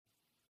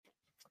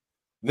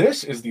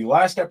This is the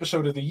last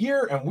episode of the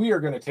year, and we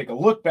are going to take a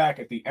look back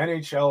at the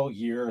NHL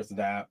year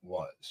that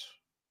was.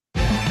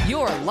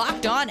 You're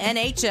Locked On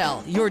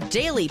NHL, your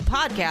daily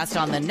podcast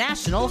on the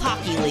National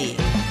Hockey League.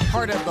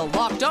 Part of the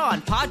Locked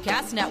On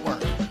Podcast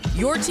Network,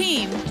 your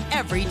team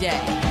every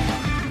day.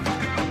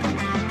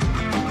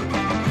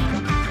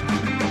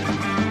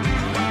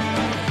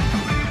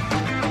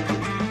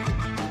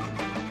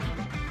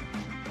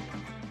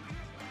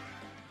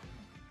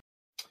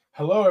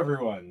 Hello,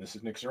 everyone. This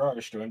is Nick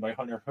Zarash, joined by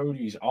Hunter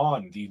Hodes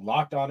on the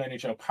Locked On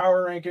NHL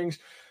Power Rankings.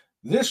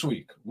 This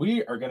week,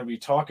 we are going to be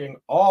talking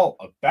all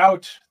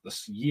about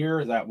this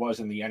year that was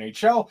in the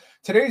NHL.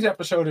 Today's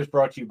episode is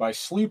brought to you by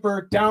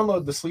Sleeper.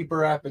 Download the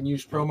Sleeper app and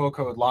use promo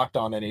code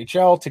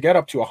LOCKEDONNHL to get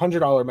up to a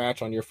 $100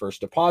 match on your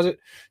first deposit.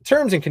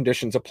 Terms and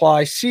conditions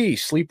apply. See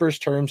Sleeper's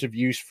terms of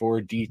use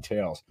for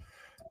details.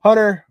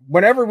 Hunter,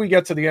 whenever we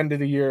get to the end of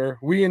the year,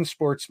 we in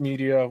sports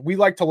media, we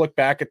like to look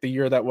back at the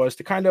year that was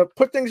to kind of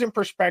put things in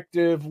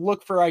perspective,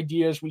 look for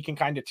ideas we can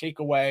kind of take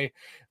away,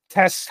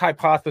 test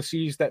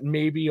hypotheses that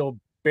maybe will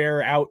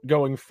bear out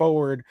going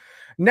forward.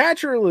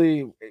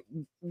 Naturally,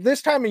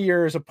 this time of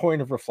year is a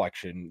point of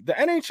reflection. The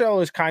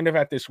NHL is kind of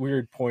at this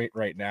weird point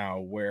right now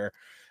where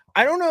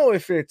I don't know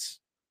if it's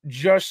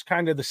just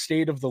kind of the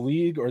state of the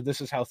league or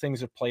this is how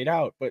things have played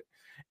out, but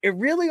it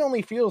really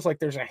only feels like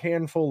there's a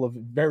handful of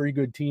very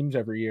good teams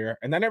every year,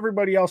 and then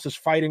everybody else is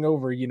fighting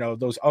over,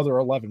 those other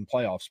 11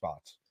 playoff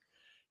spots.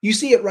 You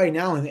see it right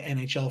now in the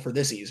NHL for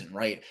this season,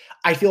 right?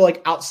 I feel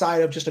like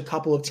outside of just a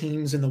couple of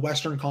teams in the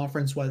Western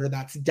Conference, whether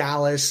that's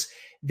Dallas,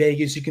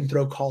 Vegas, you can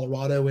throw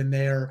Colorado in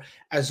there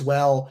as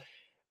well.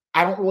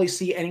 I don't really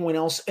see anyone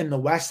else in the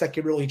West that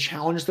could really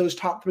challenge those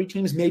top three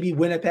teams. Maybe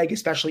Winnipeg,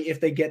 especially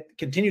if they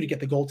continue to get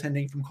the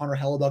goaltending from Connor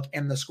Hellebuyck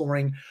and the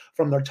scoring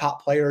from their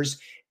top players.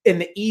 In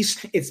the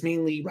East, it's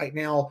mainly right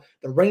now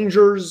the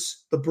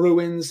Rangers, the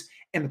Bruins,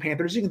 and the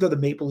Panthers. You can throw the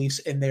Maple Leafs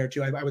in there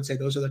too. I would say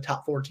those are the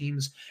top four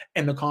teams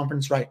in the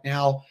conference right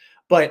now.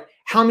 But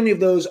how many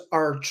of those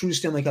are true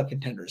Stanley Cup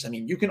contenders? I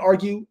mean, you can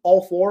argue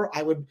all four.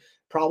 I would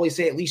probably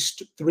say at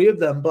least three of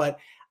them. But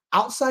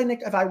outside, Nick,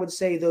 if I would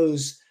say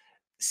those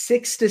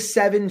 6 to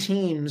 7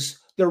 teams,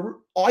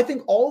 I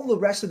think all of the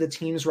rest of the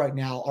teams right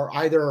now are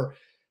either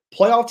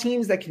playoff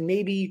teams that can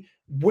maybe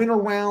win a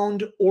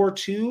round or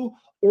two,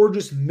 or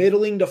just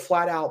middling to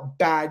flat out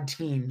bad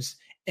teams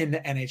in the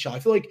NHL. I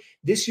feel like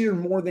this year,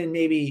 more than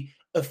maybe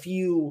a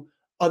few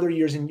other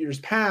years in years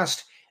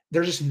past,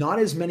 there's just not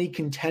as many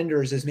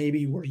contenders as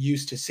maybe we're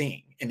used to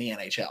seeing in the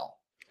NHL.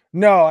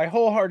 No, I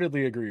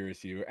wholeheartedly agree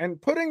with you.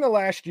 And putting the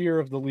last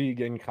year of the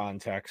league in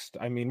context,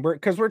 I mean, we're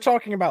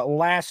talking about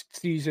last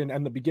season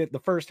and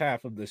the first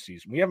half of this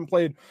season. We haven't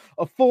played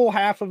a full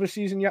half of a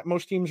season yet.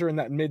 Most teams are in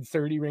that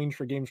mid-30 range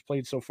for games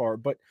played so far.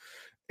 But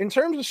in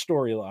terms of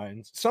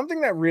storylines, something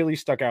that really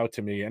stuck out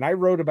to me, and I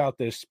wrote about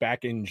this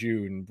back in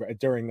June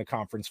during the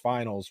conference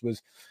finals,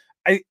 was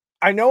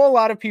I know a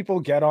lot of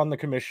people get on the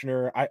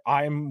commissioner.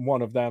 I'm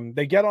one of them.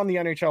 They get on the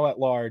NHL at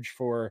large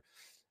for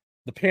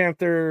the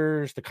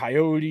Panthers, the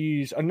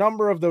Coyotes, a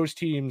number of those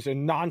teams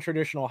in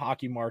non-traditional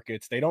hockey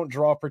markets. They don't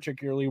draw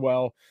particularly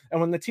well.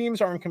 And when the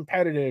teams aren't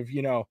competitive,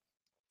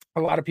 a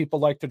lot of people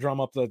like to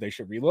drum up that they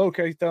should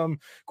relocate them.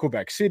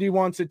 Quebec City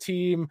wants a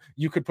team.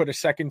 You could put a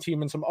second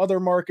team in some other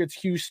markets,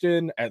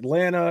 Houston,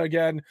 Atlanta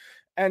again.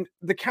 And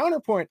the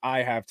counterpoint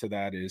I have to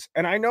that is,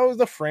 and I know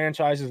the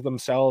franchises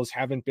themselves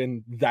haven't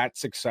been that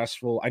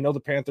successful. I know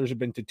the Panthers have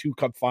been to 2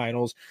 cup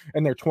finals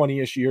in their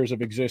 20-ish years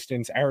of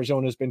existence.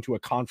 Arizona's been to a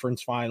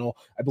conference final,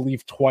 I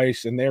believe,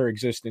 twice in their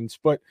existence.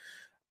 But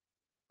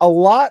a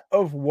lot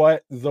of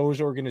what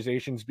those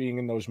organizations being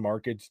in those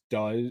markets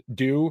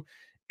do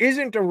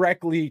isn't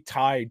directly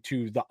tied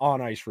to the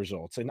on-ice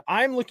results. And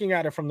I'm looking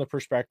at it from the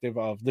perspective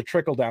of the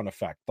trickle-down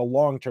effect, the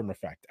long-term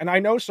effect. And I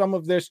know some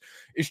of this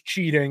is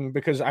cheating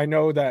because I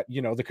know that,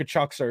 the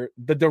Tkachuks are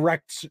the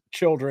direct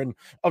children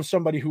of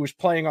somebody who was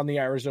playing on the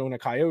Arizona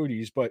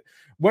Coyotes. But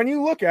when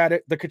you look at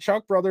it, the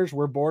Tkachuk brothers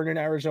were born in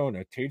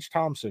Arizona. Tage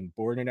Thompson,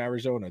 born in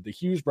Arizona. The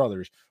Hughes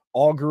brothers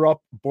all grew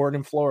up, born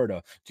in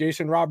Florida.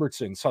 Jason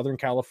Robertson, Southern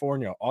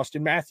California.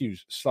 Austin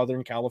Matthews,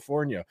 Southern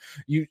California.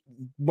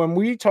 When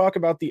we talk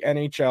about the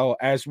NHL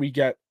as we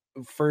get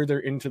further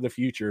into the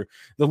future,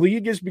 the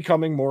league is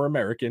becoming more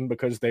American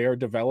because they are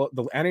developed.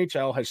 The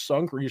NHL has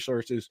sunk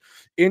resources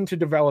into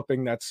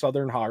developing that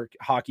Southern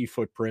hockey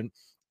footprint,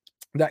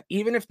 that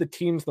even if the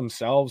teams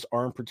themselves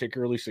aren't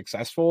particularly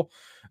successful,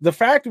 the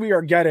fact we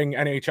are getting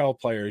NHL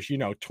players,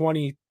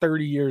 20,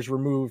 30 years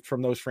removed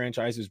from those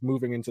franchises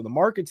moving into the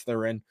markets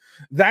they're in,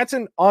 that's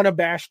an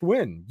unabashed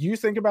win. You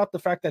think about the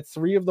fact that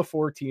 3 of the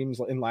 4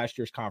 teams in last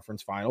year's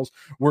conference finals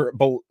were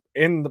both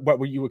in what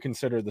you would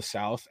consider the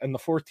South, and the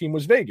 4th team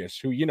was Vegas,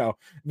 who,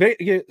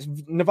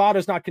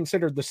 Nevada's not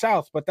considered the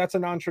South, but that's a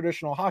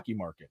non-traditional hockey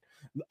market.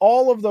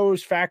 All of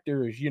those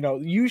factors,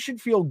 you should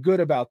feel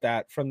good about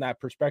that from that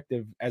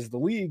perspective as the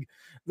league,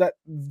 that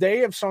they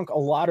have sunk a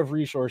lot of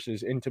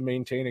resources into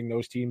maintaining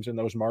those teams in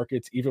those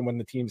markets, even when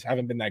the teams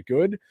haven't been that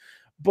good.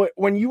 But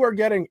when you are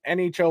getting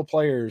NHL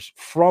players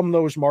from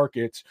those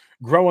markets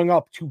growing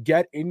up to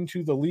get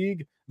into the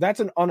league, that's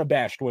an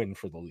unabashed win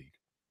for the league.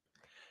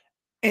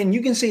 And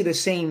you can say the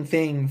same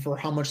thing for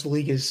how much the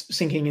league is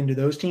sinking into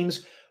those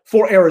teams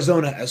for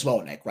Arizona as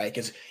well, Nick, right?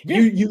 Because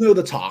you know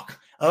the talk.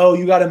 Oh,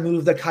 you got to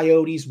move the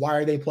Coyotes. Why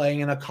are they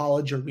playing in a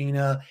college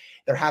arena?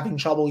 They're having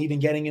trouble even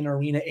getting an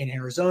arena in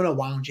Arizona.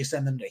 Why don't you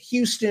send them to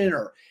Houston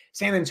or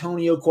San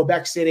Antonio,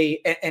 Quebec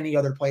City, any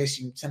other place?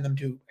 You send them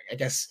to, I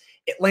guess,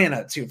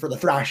 Atlanta too for the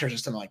Thrashers or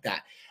something like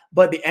that.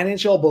 But the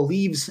NHL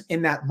believes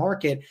in that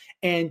market,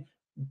 and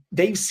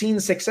they've seen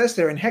success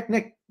there. And heck,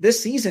 Nick,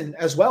 this season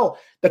as well,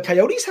 the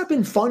Coyotes have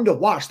been fun to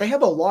watch. They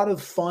have a lot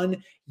of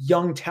fun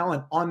young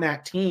talent on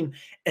that team,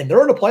 and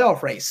they're in a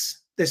playoff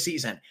race this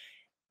season.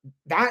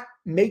 That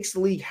makes the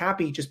league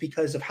happy just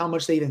because of how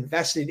much they've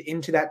invested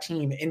into that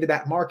team, into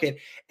that market.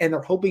 And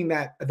they're hoping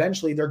that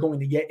eventually they're going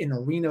to get an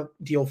arena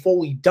deal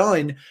fully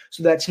done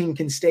so that team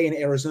can stay in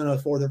Arizona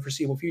for the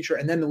foreseeable future.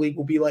 And then the league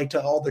will be like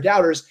to all the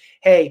doubters,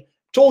 hey,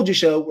 told you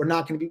so. We're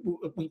not going to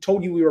be, we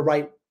told you we were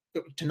right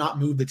to not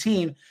move the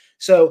team.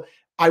 So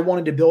I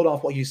wanted to build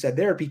off what you said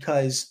there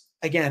because,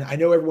 again, I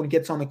know everyone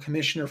gets on the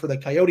commissioner for the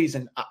Coyotes,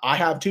 and I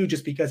have too,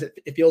 just because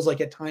it feels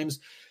like at times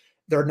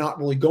they're not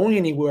really going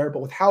anywhere.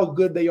 But with how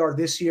good they are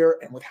this year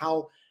and with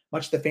how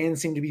much the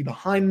fans seem to be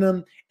behind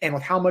them and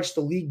with how much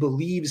the league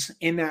believes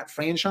in that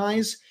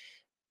franchise,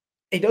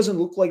 it doesn't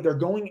look like they're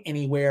going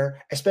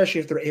anywhere,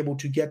 especially if they're able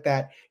to get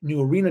that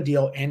new arena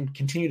deal and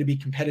continue to be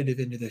competitive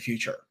into the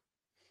future.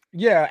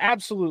 Yeah,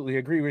 absolutely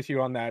agree with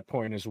you on that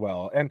point as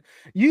well. And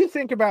you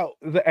think about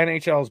the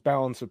NHL's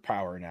balance of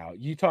power now.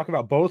 You talk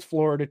about both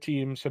Florida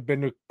teams have been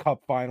to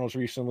Cup finals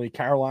recently.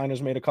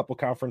 Carolina's made a couple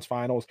conference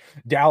finals.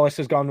 Dallas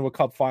has gone to a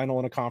Cup final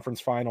and a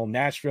conference final.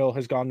 Nashville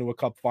has gone to a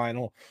Cup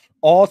final.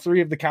 All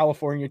three of the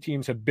California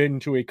teams have been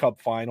to a Cup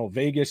final.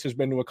 Vegas has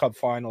been to a Cup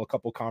final, a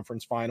couple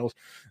conference finals.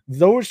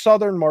 Those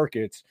southern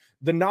markets,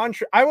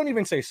 I won't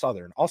even say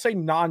southern, I'll say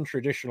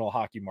non-traditional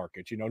hockey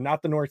markets,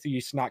 not the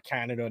Northeast, not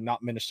Canada,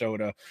 not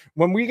Minnesota.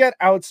 When we get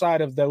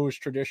outside of those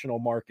traditional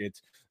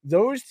markets,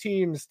 those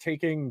teams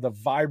taking the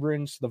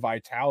vibrance, the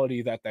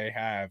vitality that they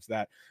have,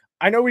 that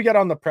I know we get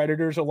on the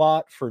Predators a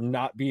lot for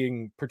not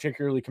being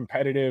particularly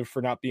competitive,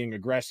 for not being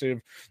aggressive.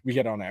 We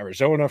get on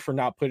Arizona for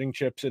not putting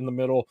chips in the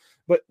middle.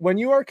 But when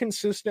you are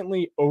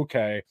consistently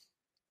okay,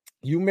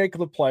 you make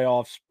the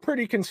playoffs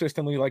pretty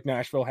consistently like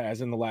Nashville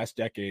has in the last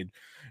decade,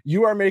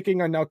 you are making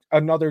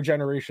another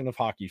generation of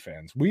hockey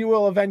fans. We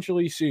will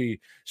eventually see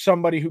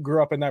somebody who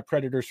grew up in that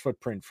Predators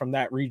footprint from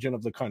that region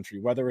of the country,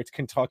 whether it's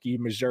Kentucky,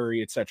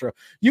 Missouri, etc.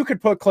 You could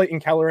put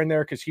Clayton Keller in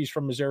there because he's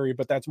from Missouri,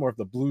 but that's more of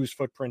the Blues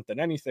footprint than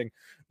anything.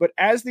 But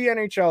as the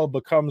NHL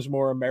becomes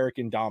more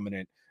American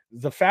dominant,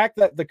 the fact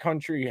that the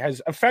country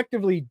has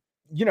effectively,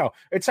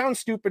 it sounds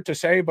stupid to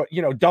say, but,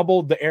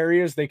 doubled the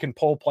areas they can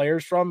pull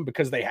players from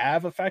because they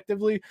have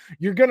effectively,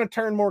 you're going to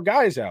turn more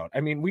guys out. I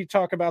mean, we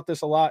talk about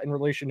this a lot in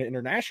relation to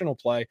international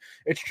play.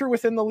 It's true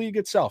within the league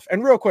itself.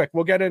 And real quick,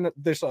 we'll get into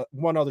this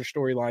one other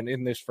storyline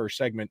in this first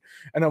segment,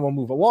 and then we'll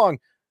move along.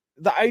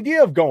 The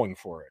idea of going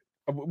for it.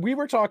 We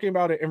were talking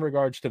about it in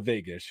regards to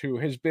Vegas, who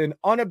has been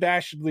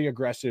unabashedly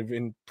aggressive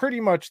in pretty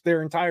much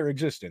their entire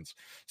existence.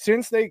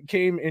 Since they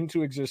came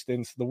into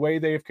existence, the way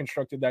they have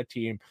constructed that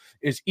team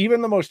is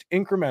even the most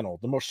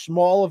incremental, the most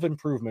small of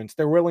improvements,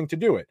 they're willing to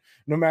do it,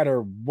 no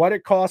matter what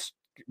it costs.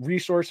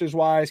 Resources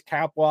wise,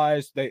 cap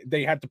wise,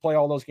 they had to play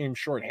all those games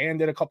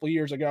shorthanded a couple of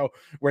years ago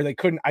where they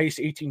couldn't ice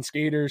 18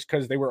 skaters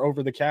because they were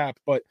over the cap.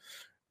 But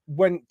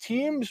when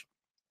teams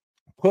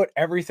put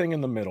everything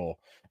in the middle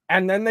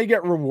and then they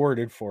get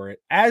rewarded for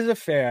it, as a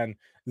fan,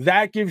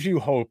 that gives you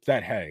hope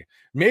that, hey,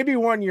 maybe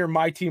one year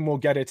my team will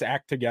get its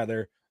act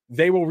together.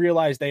 They will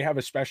realize they have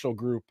a special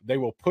group. They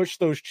will push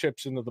those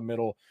chips into the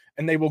middle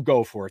and they will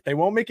go for it. They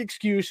won't make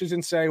excuses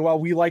and say, well,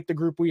 we like the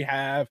group we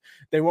have.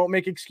 They won't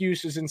make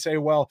excuses and say,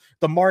 well,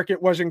 the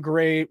market wasn't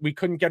great. We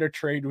couldn't get a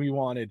trade we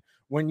wanted.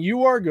 When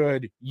you are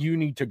good, you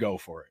need to go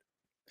for it.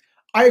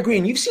 I agree.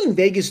 And you've seen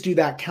Vegas do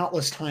that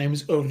countless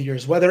times over the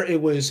years, whether it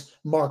was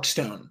Mark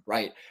Stone,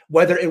 right?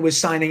 Whether it was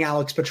signing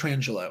Alex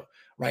Pietrangelo,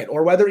 right?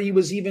 Or whether he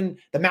was even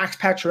the Max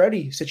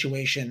Pacioretty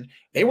situation.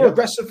 They were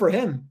aggressive for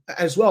him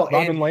as well.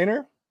 Robin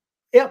Lehner?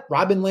 Yeah,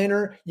 Robin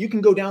Lehner. You can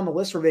go down the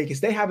list for Vegas.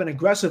 They have an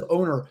aggressive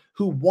owner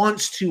who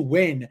wants to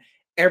win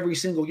every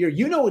single year.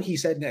 You know what he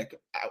said, Nick,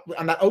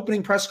 on that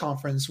opening press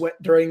conference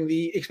during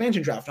the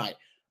expansion draft night.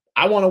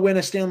 I want to win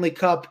a Stanley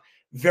Cup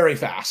very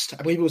fast.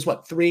 I believe it was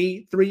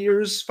 3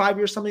 years, 5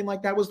 years, something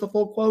like that was the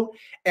full quote.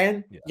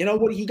 And you know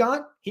what he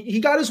got? He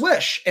got his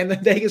wish. And the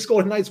Vegas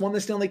Golden Knights won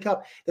the Stanley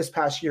Cup this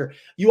past year.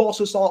 You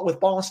also saw it with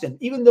Boston.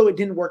 Even though it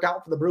didn't work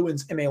out for the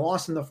Bruins and they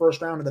lost in the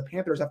first round of the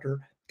Panthers after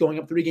going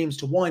up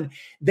 3-1,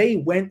 they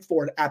went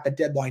for it at the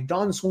deadline.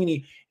 Don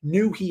Sweeney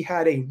knew he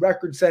had a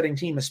record-setting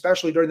team,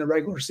 especially during the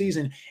regular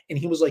season. And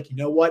he was like, you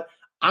know what?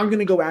 I'm going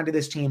to go add to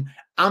this team.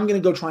 I'm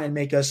going to go try and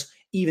make us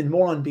even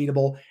more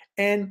unbeatable.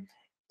 And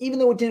even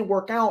though it didn't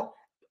work out,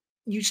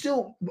 you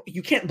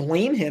can't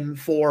blame him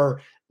for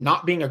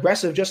not being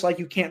aggressive, just like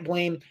you can't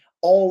blame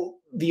all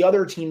the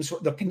other teams,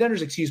 the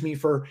contenders,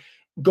 for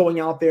going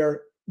out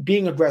there,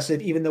 being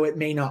aggressive, even though it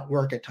may not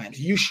work at times.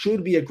 You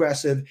should be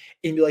aggressive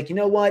and be like, you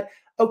know what?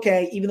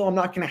 Okay, even though I'm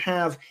not going to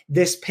have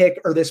this pick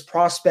or this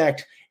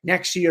prospect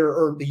next year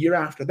or the year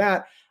after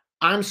that,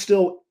 I'm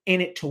still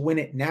in it to win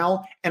it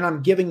now. And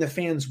I'm giving the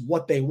fans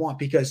what they want,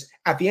 because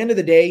at the end of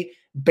the day,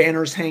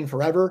 banners hang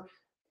forever.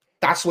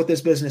 That's what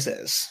this business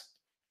is.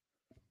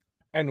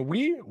 And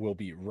we will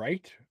be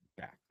right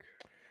back.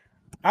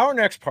 Our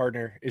next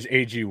partner is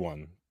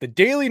AG1, the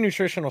daily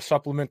nutritional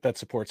supplement that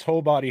supports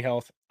whole body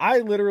health. I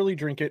literally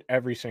drink it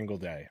every single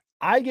day.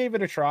 I gave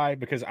it a try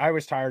because I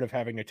was tired of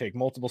having to take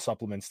multiple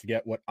supplements to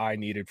get what I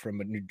needed from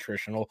a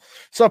nutritional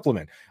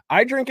supplement.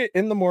 I drink it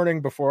in the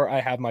morning before I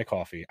have my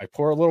coffee. I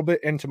pour a little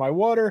bit into my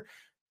water,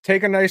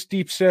 take a nice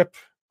deep sip,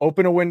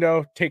 open a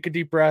window, take a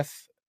deep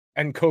breath,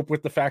 and cope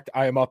with the fact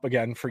I am up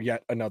again for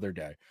yet another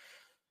day.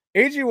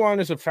 AG1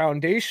 is a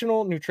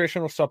foundational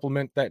nutritional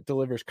supplement that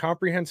delivers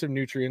comprehensive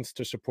nutrients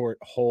to support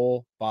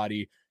whole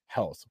body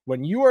health.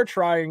 When you are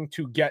trying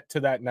to get to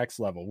that next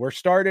level, a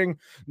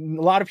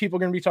lot of people are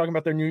going to be talking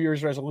about their New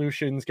Year's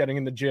resolutions, getting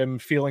in the gym,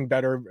 feeling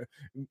better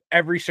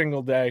every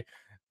single day.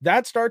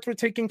 That starts with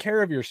taking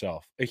care of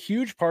yourself. A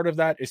huge part of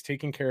that is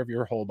taking care of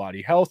your whole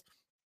body health.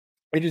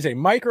 It is a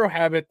micro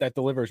habit that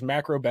delivers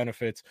macro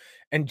benefits,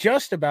 and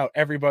just about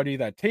everybody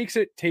that takes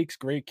it takes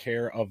great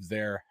care of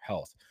their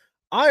health.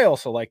 I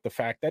also like the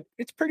fact that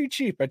it's pretty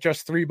cheap at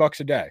just $3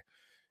 a day.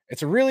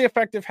 It's a really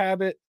effective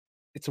habit.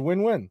 It's a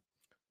win-win.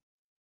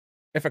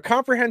 If a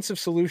comprehensive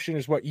solution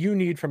is what you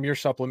need from your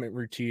supplement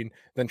routine,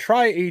 then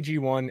try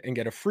AG1 and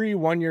get a free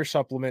 1-year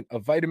supplement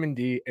of vitamin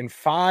D and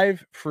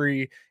 5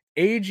 free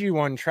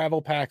AG1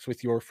 travel packs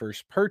with your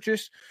first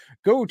purchase.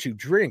 Go to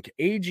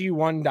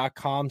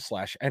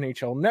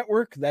drinkag1.com/NHL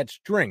network. That's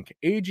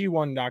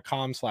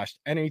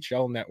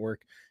drinkag1.com/NHL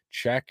network.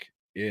 Check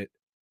it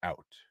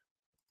out.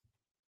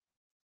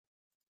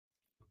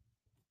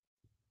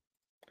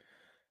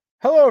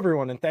 Hello,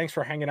 everyone, and thanks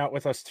for hanging out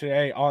with us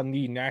today on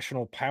the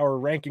National Power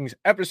Rankings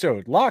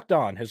episode. Locked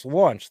On has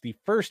launched the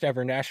first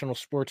ever national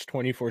sports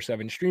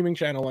 24/7 streaming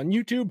channel on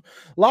YouTube.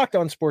 Locked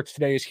On Sports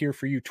Today is here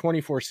for you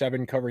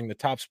 24/7, covering the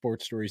top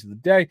sports stories of the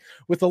day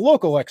with the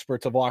local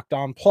experts of Locked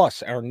On,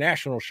 plus our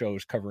national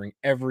shows covering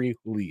every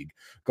league.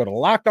 Go to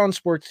Locked On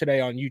Sports Today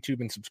on YouTube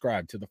and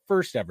subscribe to the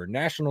first ever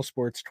national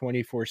sports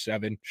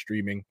 24/7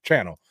 streaming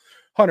channel.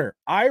 Hunter,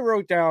 I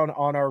wrote down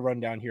on our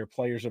rundown here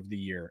players of the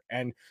year,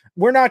 and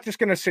we're not just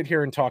going to sit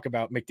here and talk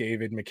about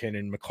McDavid,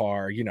 McKinnon,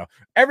 McCarr.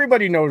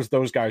 Everybody knows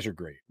those guys are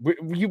great.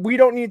 We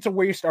don't need to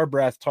waste our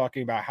breath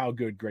talking about how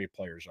good great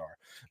players are.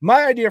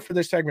 My idea for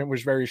this segment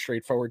was very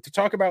straightforward, to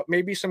talk about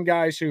maybe some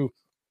guys who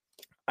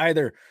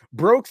either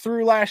broke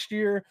through last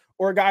year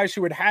or guys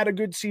who had a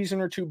good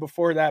season or two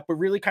before that, but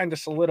really kind of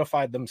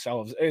solidified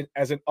themselves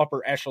as an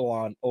upper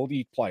echelon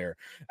elite player.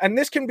 And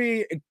this can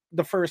be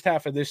the first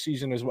half of this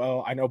season as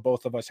well. I know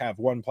both of us have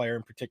one player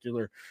in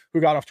particular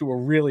who got off to a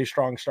really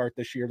strong start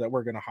this year that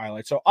we're going to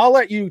highlight. So I'll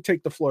let you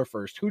take the floor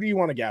first. Who do you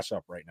want to gas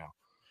up right now?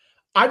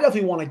 I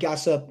definitely want to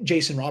gas up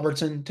Jason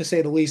Robertson, to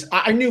say the least.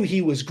 I knew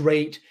he was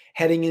great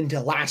heading into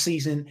last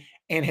season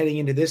and heading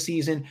into this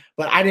season,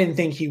 but I didn't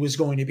think he was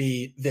going to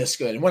be this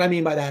good. And what I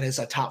mean by that is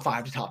a top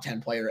 5 to top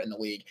 10 player in the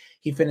league.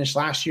 He finished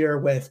last year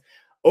with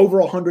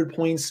over 100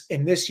 points,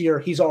 and this year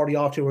he's already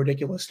off to a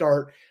ridiculous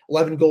start.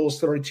 11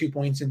 goals, 32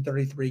 points in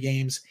 33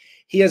 games.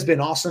 He has been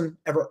awesome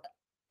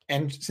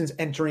since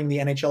entering the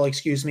NHL,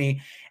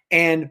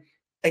 And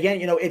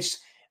again, it's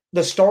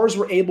the Stars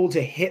were able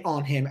to hit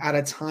on him at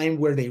a time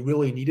where they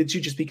really needed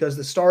to, just because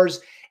the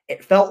Stars,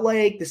 it felt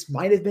like this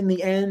might have been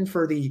the end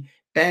for the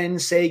Ben,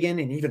 Sagan,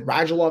 and even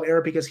Radulov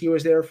era, because he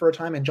was there for a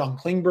time, and John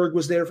Klingberg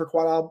was there for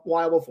quite a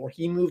while before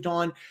he moved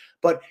on.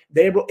 But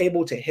they were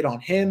able to hit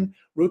on him,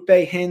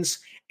 Rutbe, Hintz,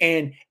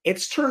 and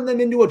it's turned them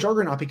into a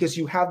juggernaut, because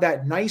you have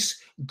that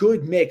nice,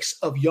 good mix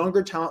of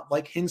younger talent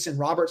like Hintz and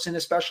Robertson,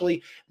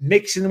 especially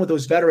mixing them with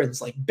those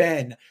veterans like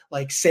Ben,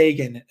 like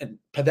Sagan, and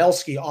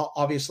Pavelski,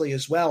 obviously,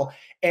 as well.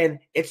 And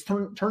it's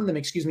turned them,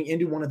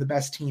 into one of the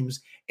best teams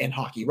in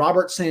hockey.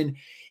 Robertson,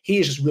 he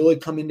has just really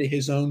come into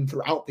his own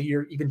throughout the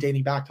year, even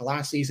dating back to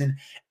last season.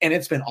 And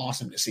it's been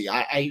awesome to see.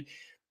 I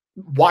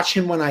watch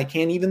him when I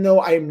can, even though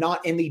I am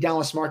not in the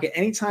Dallas market.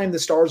 Anytime the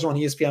Stars are on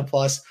ESPN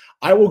Plus,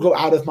 I will go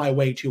out of my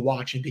way to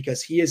watch him,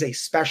 because he is a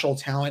special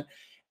talent.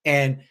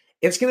 And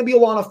it's going to be a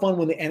lot of fun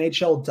when the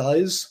NHL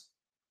does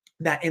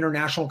that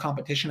international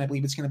competition. I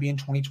believe it's going to be in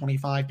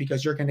 2025,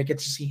 because you're going to get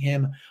to see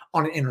him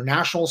on an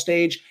international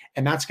stage.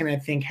 And that's going to, I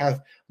think, have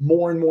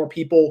more and more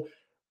people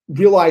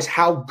realize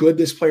how good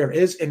this player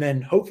is. And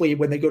then hopefully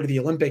when they go to the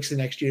Olympics the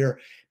next year,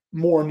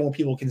 more and more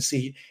people can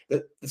see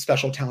the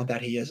special talent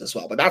that he is as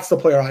well. But that's the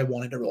player I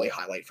wanted to really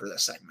highlight for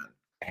this segment.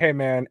 Hey,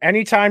 man,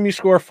 anytime you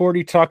score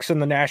 40 tucks in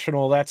the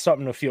National, that's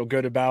something to feel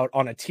good about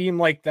on a team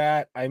like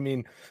that. I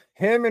mean,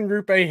 Him and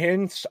Rupe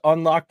Hintz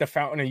unlocked the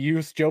fountain of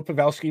youth. Joe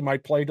Pavelski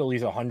might play till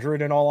he's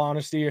 100, in all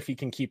honesty, if he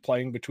can keep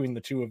playing between the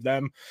two of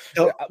them.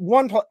 Yep.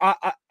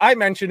 I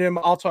mentioned him.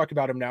 I'll talk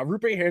about him now.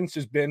 Rupe Hintz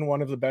has been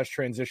one of the best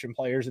transition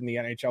players in the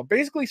NHL,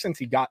 basically since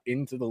he got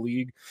into the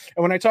league.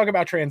 And when I talk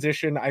about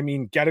transition, I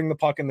mean getting the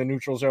puck in the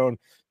neutral zone,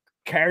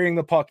 carrying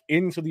the puck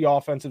into the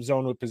offensive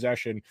zone with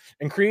possession,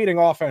 and creating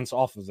offense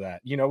off of that.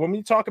 You know, when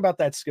we talk about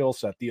that skill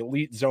set, the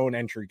elite zone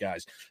entry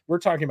guys, we're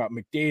talking about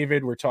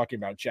McDavid, we're talking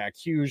about Jack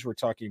Hughes, we're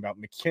talking about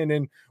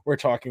McKinnon, we're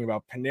talking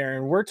about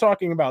Panarin, we're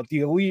talking about the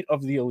elite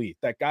of the elite,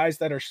 that guys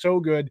that are so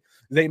good,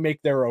 they make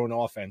their own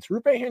offense.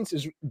 Rupe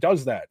Hintz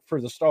does that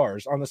for the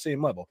Stars on the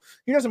same level.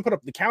 He doesn't put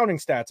up the counting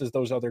stats as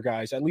those other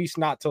guys, at least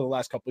not till the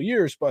last couple of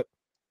years, but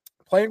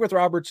playing with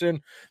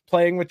Robertson,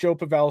 playing with Joe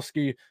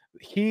Pavelski,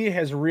 he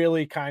has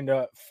really kind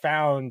of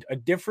found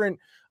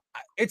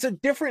it's a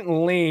different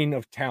lane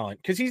of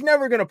talent, because he's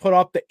never going to put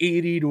up the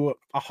 80 to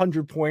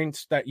 100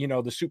 points that, you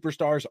know, the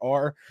superstars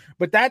are,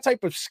 but that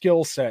type of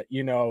skill set,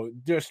 you know,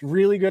 just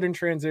really good in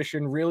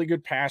transition, really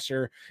good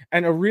passer,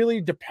 and a really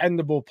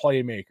dependable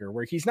playmaker,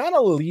 where he's not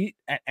elite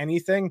at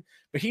anything,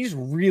 but he's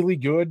really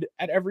good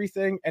at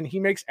everything, and he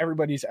makes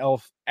everybody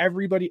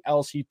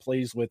else he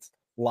plays with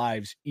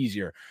lives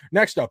easier.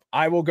 Next up,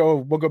 we'll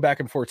go back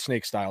and forth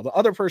snake style. The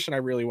other person I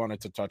really wanted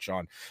to touch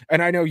on,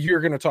 and I know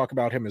you're going to talk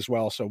about him as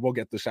well, so we'll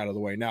get this out of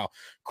the way now.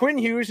 Quinn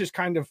Hughes has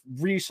kind of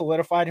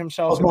re-solidified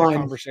himself in that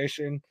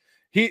conversation.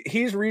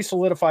 He's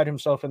re-solidified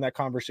himself in that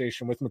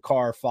conversation with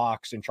Makar,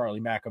 Fox, and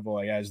Charlie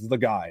McAvoy as the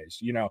guys.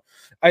 You know,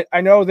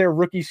 I know their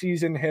rookie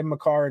season, him,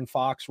 Makar, and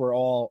Fox were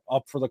all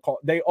up for the call.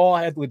 They all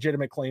had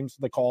legitimate claims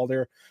to the call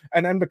there.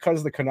 And then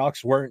because the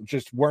Canucks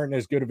weren't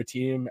as good of a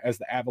team as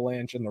the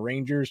Avalanche and the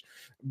Rangers,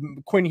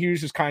 Quinn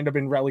Hughes has kind of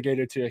been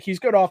relegated to, he's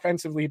good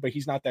offensively, but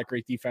he's not that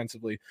great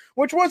defensively,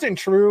 which wasn't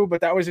true, but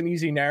that was an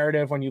easy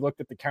narrative when you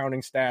looked at the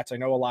counting stats. I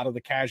know a lot of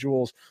the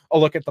casuals will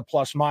look at the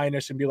plus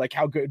minus and be like,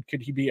 how good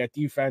could he be at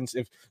defense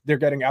if they're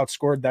getting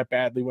outscored that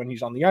badly when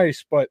he's on the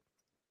ice? But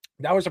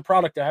that was a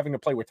product of having to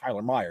play with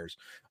Tyler Myers.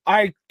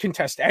 I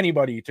contest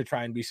anybody to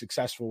try and be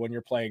successful when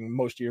you're playing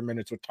most of your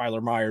minutes with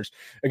Tyler Myers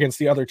against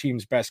the other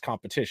team's best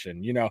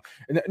competition. You know,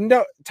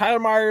 no, Tyler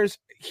Myers,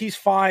 he's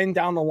fine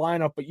down the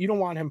lineup, but you don't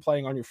want him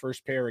playing on your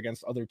first pair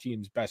against other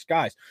teams' best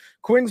guys.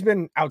 Quinn's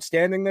been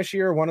outstanding this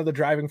year, one of the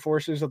driving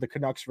forces of the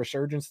Canucks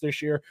resurgence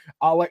this year.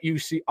 I'll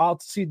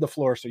cede the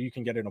floor so you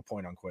can get in a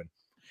point on Quinn.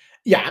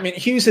 Yeah, I mean,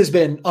 Hughes has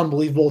been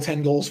unbelievable.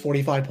 10 goals,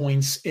 45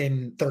 points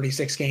in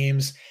 36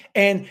 games.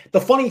 And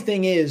the funny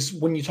thing is,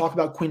 when you talk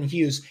about Quinn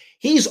Hughes,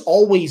 he's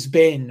always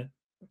been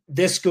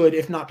this good,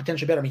 if not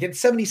potentially better. I mean, he had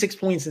 76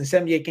 points in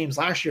 78 games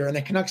last year, and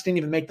the Canucks didn't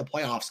even make the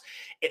playoffs.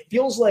 It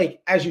feels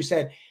like, as you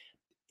said,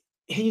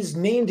 his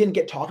name didn't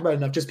get talked about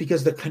enough just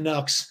because the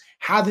Canucks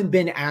haven't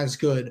been as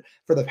good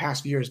for the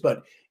past few years.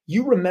 But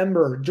you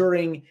remember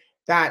during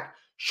that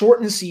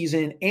shortened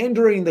season and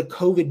during the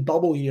COVID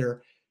bubble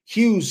year,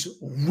 Hughes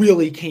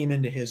really came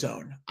into his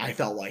own, I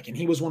felt like, and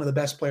he was one of the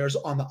best players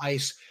on the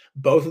ice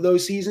both of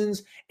those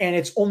seasons, and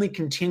it's only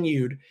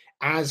continued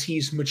as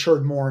he's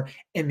matured more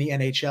in the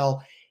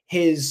NHL.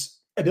 His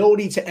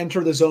ability to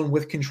enter the zone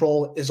with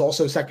control is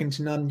also second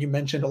to none. You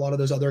mentioned a lot of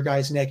those other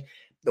guys, Nick.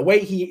 The way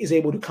he is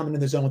able to come into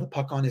the zone with a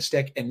puck on his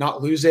stick and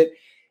not lose it,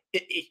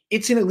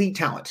 it's an elite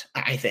talent,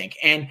 I think.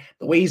 And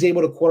the way he's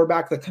able to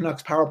quarterback the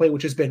Canucks power play,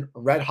 which has been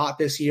red hot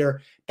this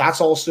year, that's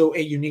also a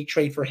unique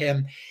trait for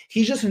him.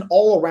 He's just an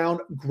all-around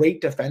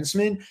great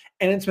defenseman,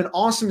 and it's been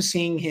awesome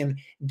seeing him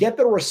get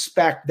the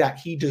respect that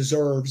he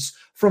deserves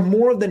from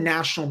more of the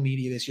national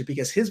media this year,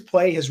 because his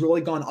play has really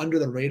gone under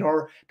the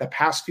radar the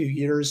past few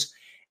years,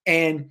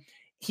 and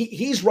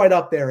he's right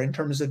up there in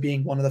terms of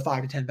being one of the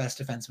 5 to 10 best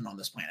defensemen on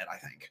this planet, I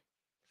think.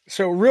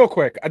 So real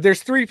quick,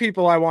 there's 3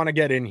 people I want to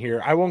get in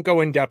here. I won't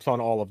go in depth on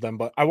all of them,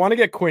 but I want to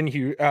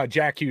get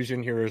Jack Hughes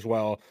in here as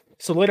well.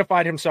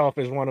 Solidified himself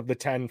as one of the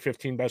 10,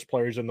 15 best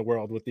players in the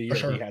world with the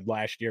year he had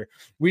last year.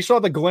 We saw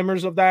the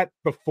glimmers of that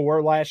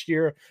before last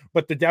year,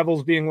 but the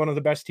Devils being one of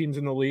the best teams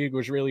in the league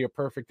was really a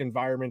perfect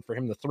environment for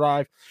him to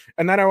thrive.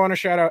 And then I want to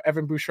shout out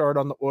Evan Bouchard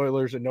on the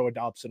Oilers and Noah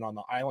Dobson on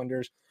the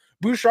Islanders.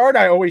 Bouchard,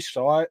 I always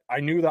saw it.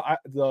 I knew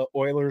the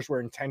Oilers were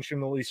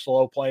intentionally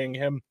slow playing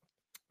him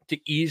to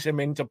ease him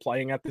into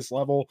playing at this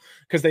level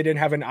because they didn't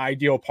have an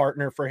ideal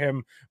partner for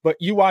him. But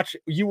you watch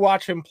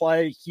him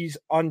play, he's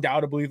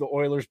undoubtedly the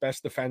Oilers'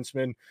 best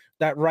defenseman.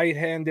 That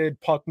right-handed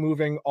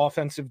puck-moving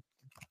offensive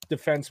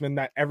defenseman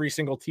that every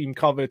single team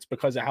covets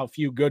because of how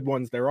few good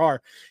ones there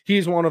are.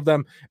 He's one of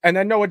them. And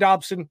then Noah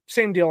Dobson,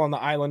 same deal on the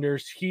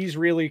Islanders. He's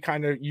really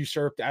kind of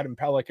usurped Adam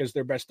Pelech as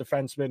their best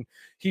defenseman.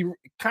 He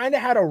kind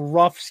of had a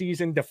rough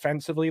season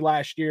defensively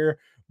last year,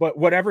 but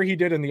whatever he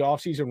did in the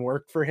offseason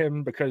worked for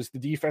him because the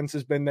defense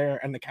has been there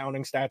and the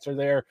counting stats are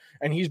there.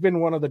 And he's been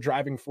one of the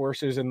driving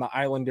forces in the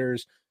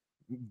Islanders'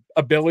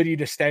 ability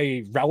to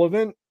stay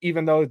relevant,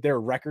 even though their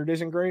record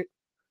isn't great.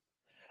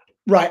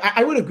 Right.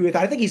 I would agree with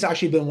that. I think he's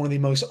actually been one of the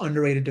most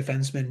underrated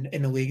defensemen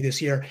in the league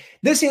this year.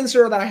 This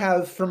answer that I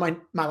have for my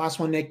last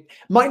one, Nick,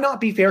 might not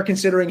be fair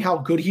considering how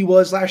good he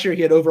was last year.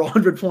 He had over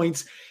 100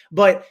 points.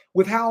 But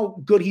with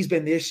how good he's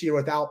been this year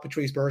without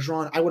Patrice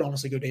Bergeron, I would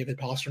honestly go David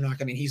Pastrnak.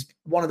 I mean, he's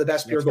one of the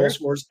best pure goal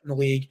scorers in the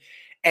league.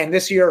 And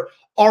this year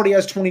already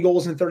has 20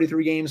 goals in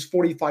 33 games,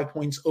 45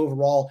 points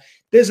overall.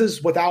 This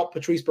is without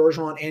Patrice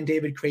Bergeron and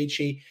David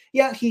Krejci.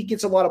 Yeah, he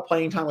gets a lot of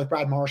playing time with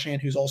Brad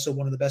Marchand, who's also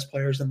one of the best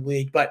players in the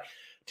league. But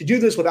to do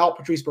this without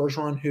Patrice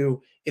Bergeron, who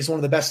is one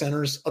of the best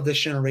centers of this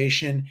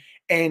generation,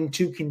 and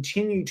to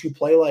continue to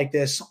play like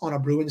this on a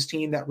Bruins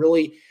team that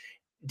really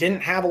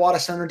didn't have a lot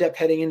of center depth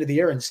heading into the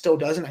year and still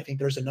doesn't. I think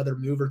there's another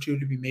move or two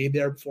to be made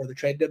there before the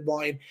trade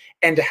deadline.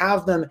 And to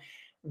have them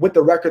with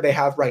the record they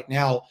have right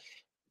now,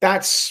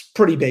 that's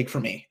pretty big for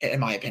me, in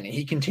my opinion.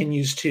 He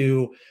continues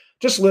to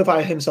just live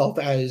by himself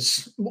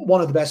as one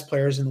of the best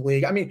players in the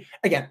league. I mean,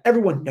 again,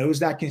 everyone knows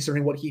that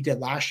considering what he did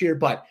last year,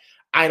 but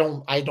I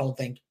don't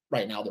think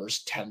right now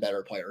there's 10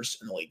 better players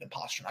in the league than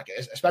Pastrnak,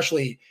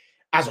 especially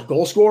as a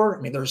goal scorer. I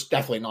mean, there's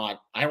definitely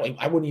not, I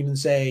wouldn't even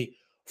say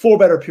 4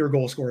 better pure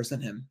goal scorers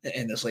than him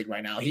in this league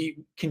right now.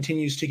 He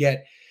continues to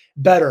get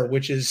better,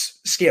 which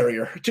is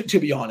scarier, to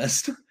be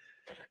honest.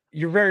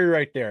 You're very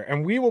right there.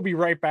 And we will be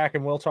right back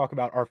and we'll talk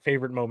about our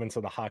favorite moments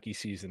of the hockey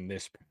season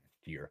this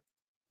year.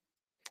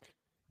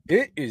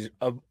 It is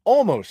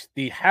almost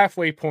the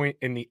halfway point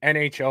in the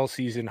NHL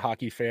season,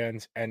 hockey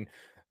fans, and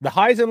the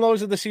highs and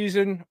lows of the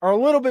season are a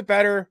little bit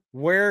better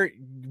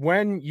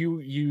when you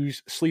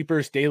use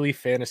Sleeper's Daily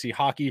Fantasy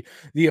Hockey,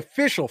 the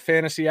official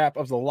fantasy app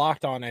of the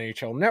Locked On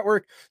NHL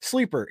Network.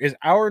 Sleeper is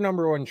our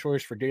number one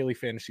choice for daily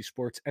fantasy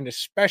sports, and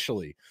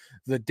especially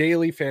the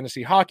daily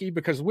fantasy hockey,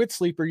 because with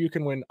Sleeper, you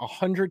can win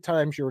 100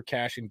 times your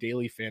cash in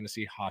daily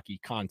fantasy hockey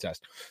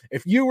contest.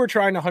 If you were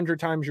trying 100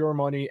 times your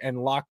money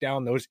and lock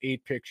down those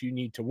 8 picks you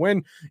need to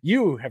win,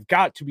 you have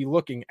got to be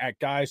looking at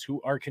guys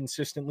who are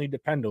consistently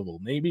dependable.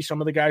 Maybe some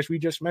of the guys we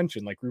just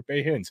mentioned, like Rupe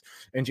Hintz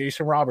and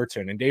Jason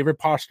Robertson and David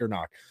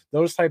Pastrnak,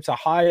 those types of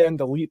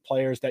high-end elite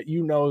players that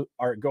you know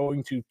are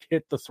going to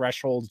hit the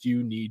thresholds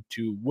you need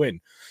to win.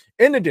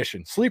 In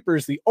addition, Sleeper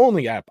is the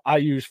only app I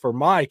use for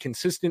my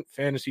consistent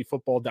fantasy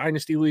football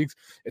dynasty leagues.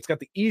 It's got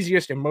the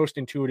easiest and most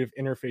intuitive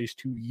interface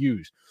to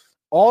use.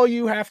 All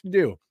you have to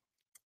do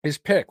is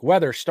pick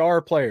whether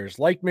star players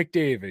like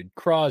McDavid,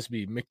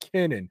 Crosby,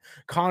 McKinnon,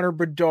 Connor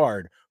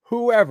Bedard,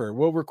 whoever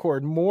will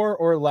record more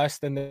or less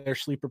than their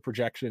sleeper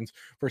projections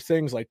for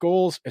things like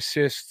goals,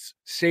 assists,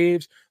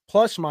 saves,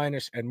 plus,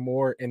 minus, and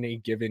more in a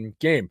given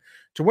game.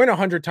 To win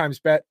 100 times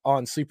bet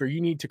on Sleeper,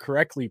 you need to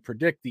correctly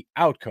predict the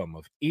outcome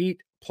of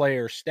 8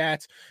 player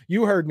stats.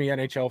 You heard me,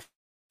 NHL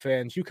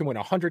fans. You can win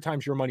 100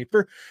 times your money.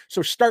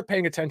 So start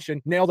paying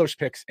attention, nail those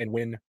picks, and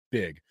win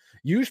big.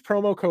 Use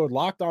promo code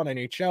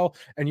LOCKEDONNHL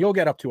and you'll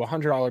get up to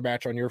 $100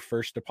 match on your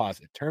first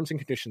deposit. Terms and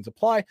conditions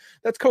apply.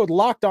 That's code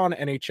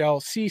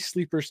LOCKEDONNHL. See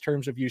Sleeper's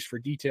terms of use for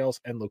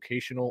details and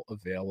locational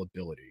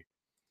availability.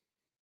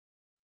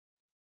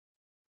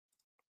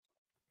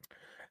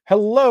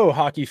 Hello,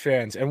 hockey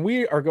fans, and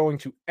we are going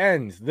to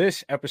end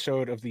this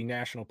episode of the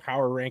National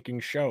Power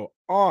Rankings show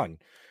on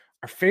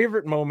our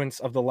favorite moments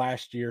of the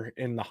last year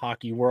in the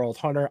hockey world.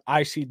 Hunter,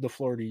 I cede the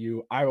floor to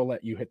you. I will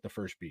let you hit the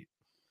first beat.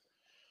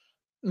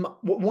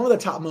 One of the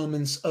top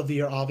moments of the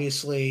year,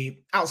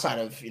 obviously, outside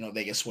of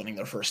Vegas winning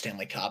their first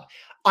Stanley Cup,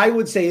 I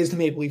would say is the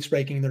Maple Leafs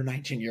breaking their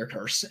 19-year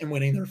curse and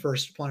winning their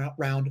first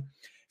round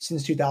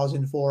since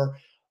 2004.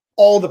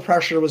 All the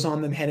pressure was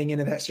on them heading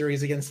into that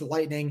series against the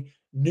Lightning.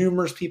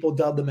 Numerous people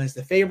dubbed them as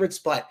the favorites,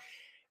 but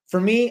for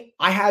me,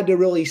 I had to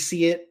really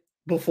see it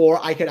before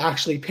I could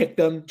actually pick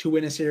them to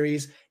win a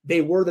series.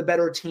 They were the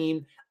better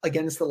team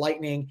against the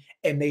Lightning,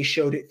 and they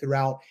showed it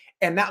throughout.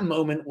 And that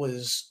moment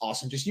was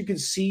awesome. Just you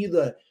could see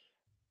the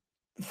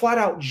flat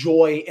out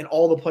joy in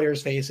all the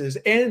players' faces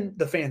and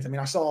the fans. I mean,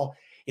 I saw,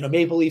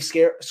 Maple Leaf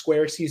Square,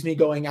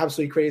 going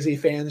absolutely crazy.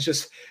 Fans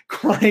just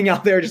crying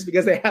out there just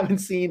because they haven't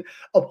seen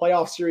a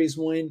playoff series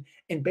win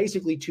in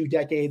basically 2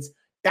 decades.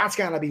 That's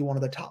got to be one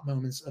of the top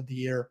moments of the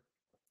year,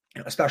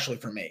 especially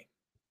for me.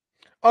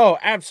 Oh,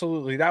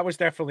 absolutely. That was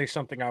definitely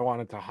something I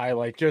wanted to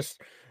highlight.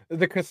 Just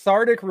the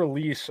cathartic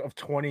release of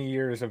 20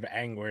 years of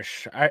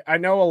anguish. I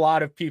know a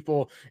lot of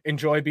people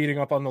enjoy beating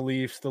up on the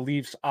Leafs. The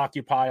Leafs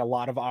occupy a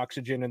lot of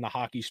oxygen in the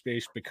hockey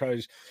space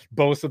because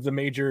both of the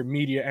major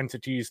media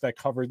entities that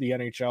cover the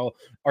NHL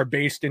are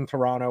based in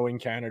Toronto in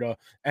Canada.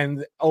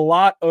 And a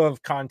lot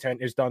of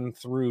content is done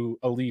through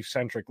a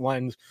Leaf-centric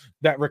lens.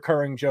 That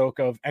recurring joke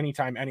of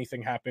anytime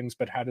anything happens,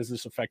 but how does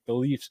this affect the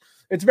Leafs?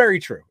 It's very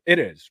true. It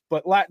is.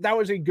 But that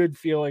was a good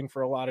feeling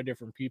for a lot of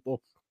different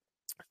people.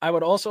 I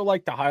would also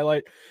like to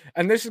highlight,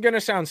 and this is going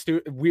to sound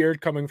weird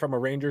coming from a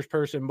Rangers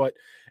person, but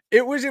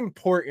it was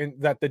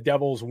important that the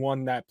Devils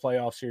won that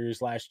playoff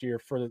series last year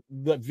for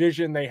the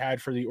vision they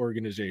had for the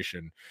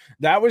organization.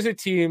 That was a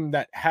team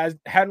that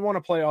hadn't won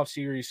a playoff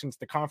series since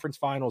the conference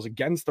finals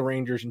against the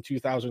Rangers in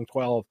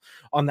 2012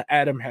 on the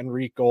Adam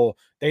Henrique goal.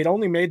 They'd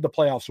only made the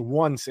playoffs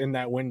once in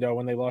that window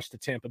when they lost to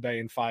Tampa Bay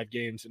in 5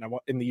 games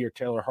in the year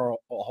Taylor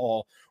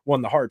Hall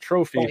won the Hart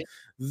Trophy. Right.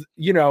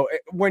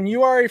 When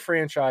you are a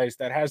franchise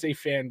that has a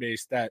fan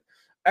base that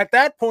at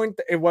that point,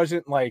 it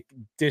wasn't like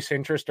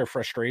disinterest or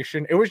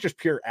frustration. It was just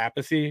pure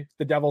apathy,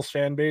 the Devils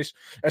fan base.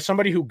 As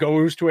somebody who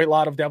goes to a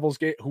lot of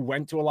who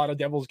went to a lot of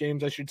Devils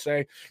games, I should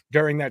say,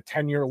 during that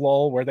 10-year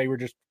lull where they were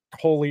just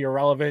wholly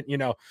irrelevant,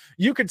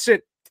 you could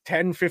sit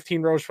 10,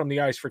 15 rows from the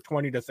ice for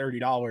 $20 to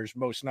 $30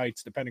 most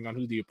nights, depending on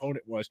who the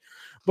opponent was.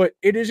 But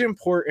it is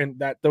important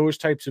that those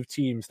types of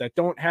teams that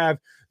don't have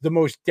the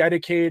most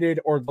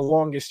dedicated or the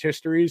longest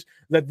histories,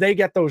 that they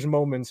get those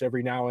moments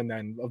every now and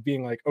then of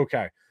being like,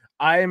 okay,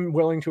 I'm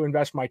willing to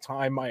invest my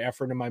time, my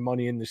effort, and my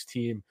money in this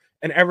team.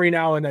 And every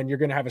now and then you're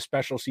going to have a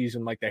special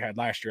season like they had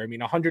last year. I mean,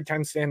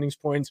 110 standings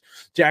points.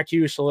 Jack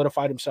Hughes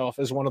solidified himself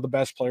as one of the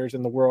best players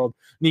in the world.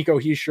 Nico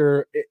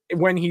Hischier,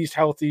 when he's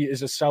healthy,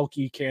 is a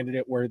Selke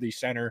candidate worthy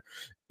center.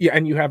 Yeah,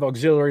 and you have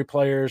auxiliary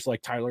players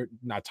like Tyler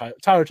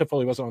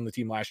Toffoli wasn't on the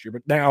team last year,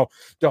 but now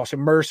Dawson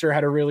Mercer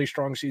had a really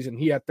strong season.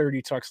 He had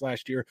 30 tucks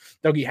last year.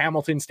 Dougie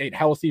Hamilton stayed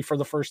healthy for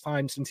the first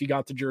time since he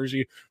got to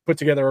Jersey, put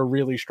together a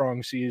really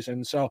strong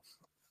season. So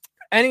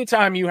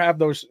anytime you have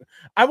those,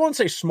 I won't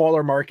say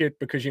smaller market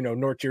because,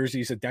 North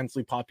Jersey is a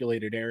densely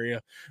populated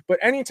area, but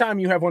anytime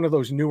you have one of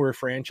those newer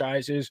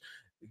franchises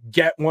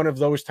get one of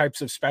those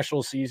types of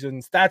special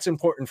seasons, that's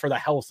important for the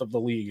health of the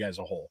league as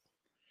a whole.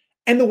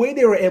 And the way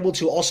they were able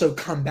to also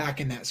come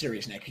back in that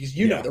series, Nick, because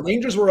the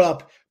Rangers were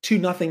up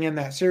 2-0 in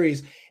that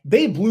series.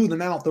 They blew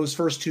them out those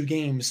first two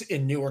games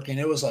in Newark, and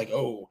it was like,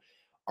 oh,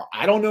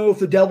 I don't know if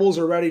the Devils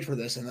are ready for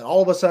this. And then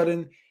all of a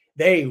sudden,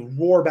 they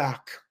roar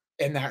back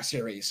in that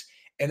series.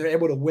 And they're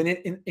able to win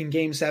it in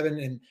Game 7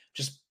 and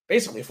just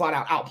basically flat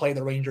out outplay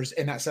the Rangers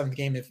in that 7th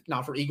game. If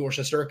not for Igor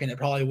Shesterkin, it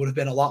probably would have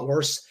been a lot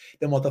worse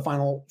than what the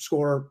final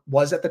score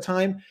was at the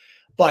time.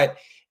 But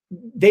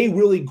they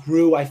really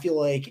grew, I feel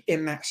like,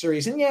 in that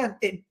series. And yeah,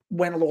 it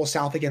went a little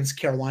south against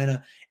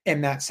Carolina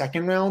in that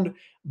second round.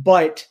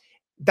 But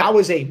that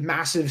was a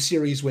massive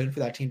series win for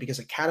that team because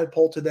it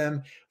catapulted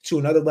them to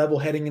another level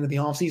heading into the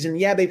offseason.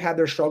 Yeah, they've had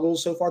their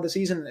struggles so far this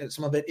season, and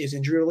some of it is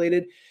injury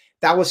related.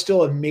 That was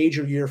still a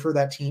major year for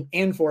that team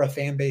and for a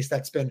fan base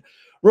that's been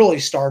really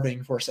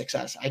starving for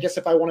success. I guess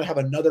if I want to have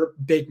another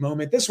big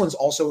moment, this one's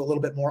also a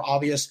little bit more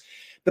obvious.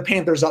 The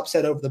Panthers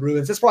upset over the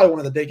Bruins. That's probably one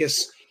of the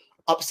biggest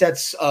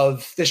upsets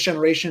of this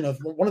generation, of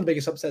one of the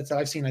biggest upsets that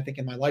I've seen, I think,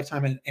 in my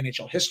lifetime in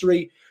NHL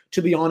history.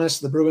 To be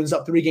honest, the Bruins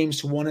up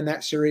 3-1 in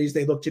that series.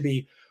 They look to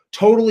be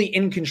totally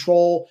in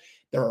control.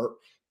 They're,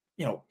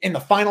 in the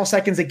final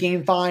seconds of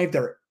Game 5,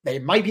 they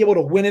might be able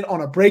to win it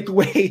on a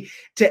breakaway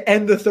to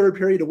end the third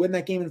period, to win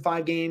that game in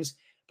 5 games.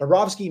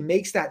 Bobrovsky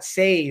makes that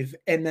save,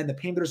 and then the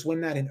Panthers win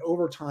that in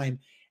overtime.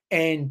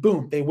 And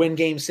boom, they win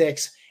Game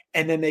 6.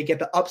 And then they get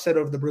the upset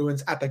over the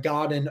Bruins at the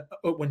Garden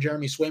when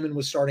Jeremy Swayman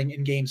was starting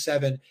in Game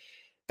 7.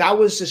 That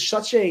was just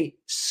such a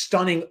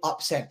stunning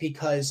upset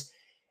because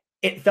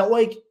it felt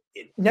like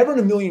never in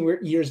a million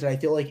years did I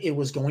feel like it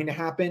was going to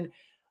happen,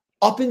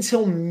 up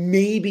until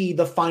maybe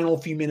the final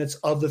few minutes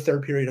of the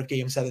third period of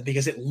Game 7,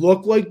 because it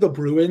looked like the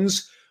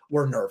Bruins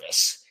were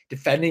nervous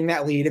defending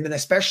that lead. And then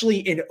especially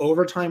in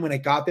overtime when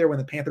it got there, when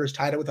the Panthers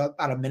tied it with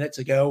about a minute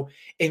to go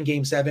in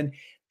Game 7,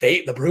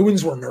 the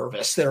Bruins were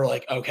nervous. They were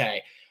like,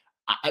 okay,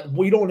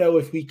 we don't know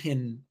if we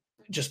can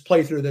just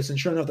play through this. And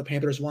sure enough, the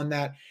Panthers won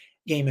that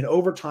game in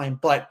overtime.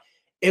 But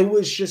it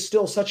was just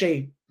still such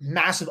a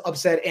massive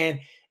upset. And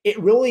it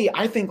really,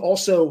 I think,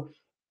 also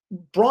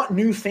brought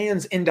new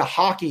fans into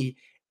hockey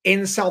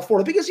in South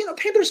Florida, because,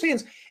 Panthers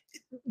fans,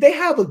 they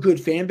have a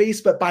good fan base,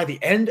 but by the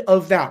end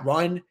of that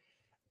run,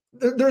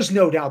 there's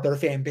no doubt their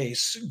fan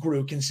base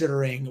grew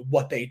considering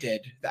what they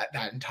did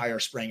that entire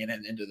spring and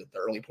then into the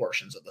early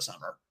portions of the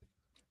summer.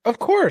 Of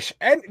course.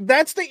 And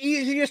that's the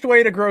easiest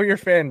way to grow your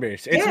fan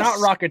base. It's not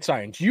rocket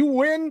science. You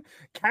win,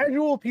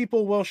 casual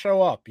people will show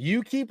up.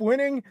 You keep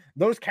winning,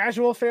 those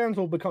casual fans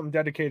will become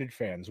dedicated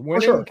fans.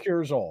 Winning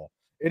cures all.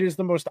 It is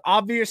the most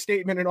obvious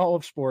statement in all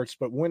of sports,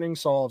 but winning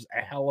solves a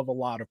hell of a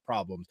lot of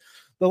problems.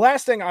 The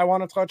last thing I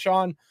want to touch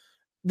on,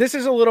 this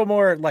is a little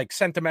more like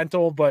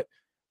sentimental, but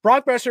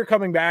Brock Besser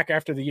coming back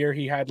after the year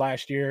he had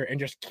last year and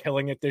just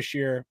killing it this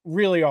year,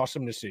 really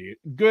awesome to see.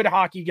 Good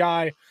hockey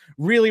guy,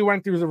 really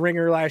went through the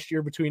ringer last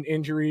year between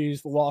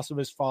injuries, the loss of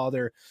his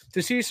father.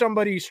 To see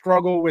somebody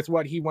struggle with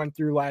what he went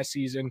through last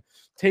season,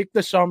 take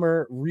the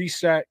summer,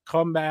 reset,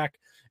 come back,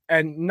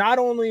 and not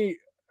only,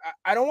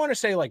 I don't want to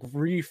say like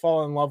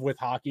re-fall in love with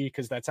hockey,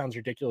 because that sounds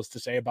ridiculous to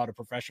say about a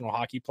professional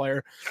hockey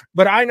player,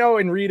 but I know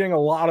in reading a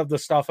lot of the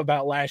stuff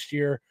about last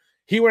year,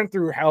 he went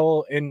through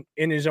hell in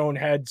his own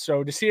head.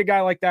 So to see a guy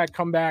like that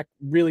come back,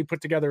 really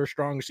put together a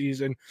strong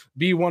season,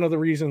 be one of the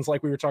reasons,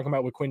 like we were talking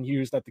about with Quinn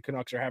Hughes, that the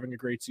Canucks are having a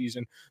great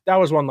season. That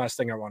was one last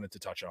thing I wanted to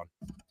touch on.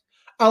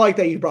 I like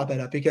that you brought that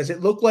up, because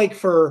it looked like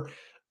for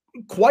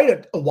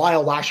quite a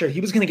while last year,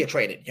 he was going to get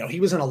traded. He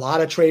was in a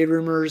lot of trade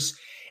rumors,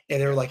 and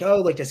they were like,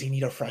 oh, like, does he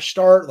need a fresh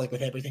start? Like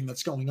with everything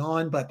that's going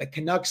on, but the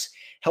Canucks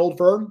held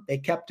firm. They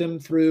kept him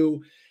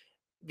through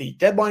the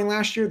deadline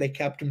last year. They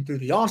kept him through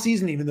the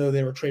offseason, even though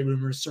there were trade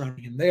rumors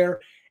surrounding him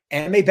there.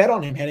 and they bet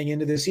on him heading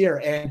into this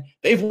year. And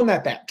they've won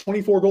that bet.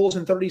 24 goals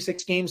in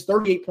 36 games,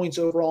 38 points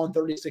overall in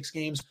 36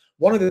 games.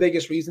 One of the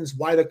biggest reasons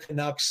why the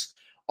Canucks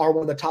are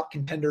one of the top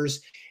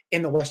contenders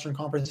in the Western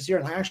Conference this year.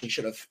 And I actually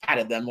should have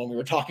added them when we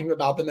were talking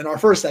about them in our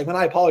first segment.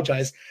 I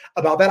apologize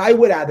about that. I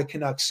would add the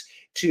Canucks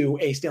to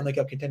a Stanley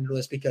Cup contender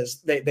list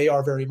because they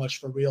are very much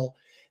for real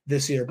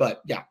this year.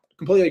 But yeah,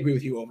 completely agree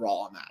with you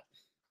overall on that.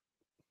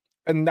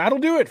 And that'll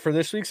do it for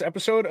this week's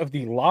episode of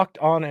the Locked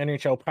On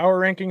NHL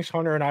Power Rankings.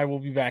 Hunter and I will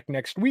be back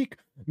next week.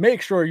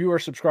 Make sure you are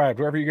subscribed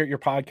wherever you get your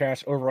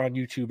podcasts over on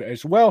YouTube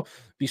as well.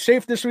 Be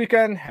safe this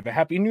weekend. Have a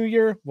happy new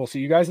year. We'll see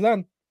you guys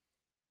then.